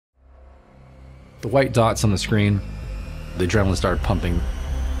The white dots on the screen, the adrenaline started pumping,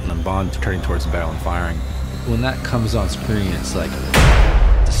 and then Bond turning towards the barrel and firing. When that comes on screen, it's like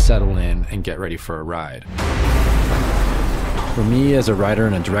to settle in and get ready for a ride. For me, as a writer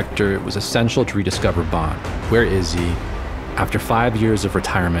and a director, it was essential to rediscover Bond. Where is he? After 5 years of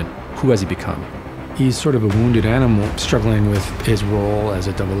retirement, who has he become? He's sort of a wounded animal struggling with his role as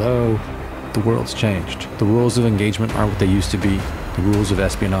a 00. The world's changed. The rules of engagement aren't what they used to be. The rules of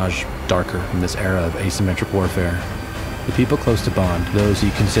espionage darker in this era of asymmetric warfare. The people close to Bond, those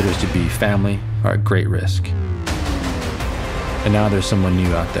he considers to be family, are at great risk. And now there's someone new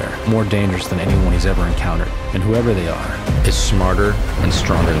out there, more dangerous than anyone he's ever encountered. And whoever they are is smarter and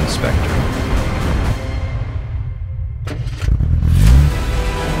stronger than Spectre.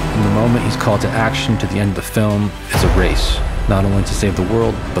 From the moment he's called to action to the end of the film is a race, not only to save the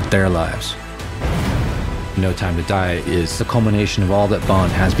world, but their lives. No Time to Die is the culmination of all that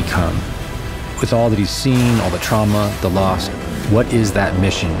Bond has become. With all that he's seen, all the trauma, the loss, what is that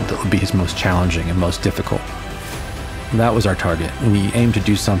mission that will be his most challenging and most difficult? That was our target. We aimed to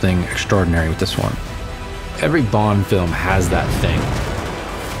do something extraordinary with this one. Every Bond film has that thing,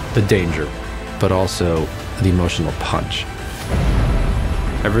 the danger, but also the emotional punch.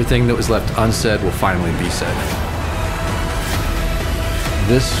 Everything that was left unsaid will finally be said.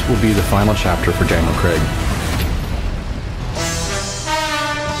 This will be the final chapter for Daniel Craig.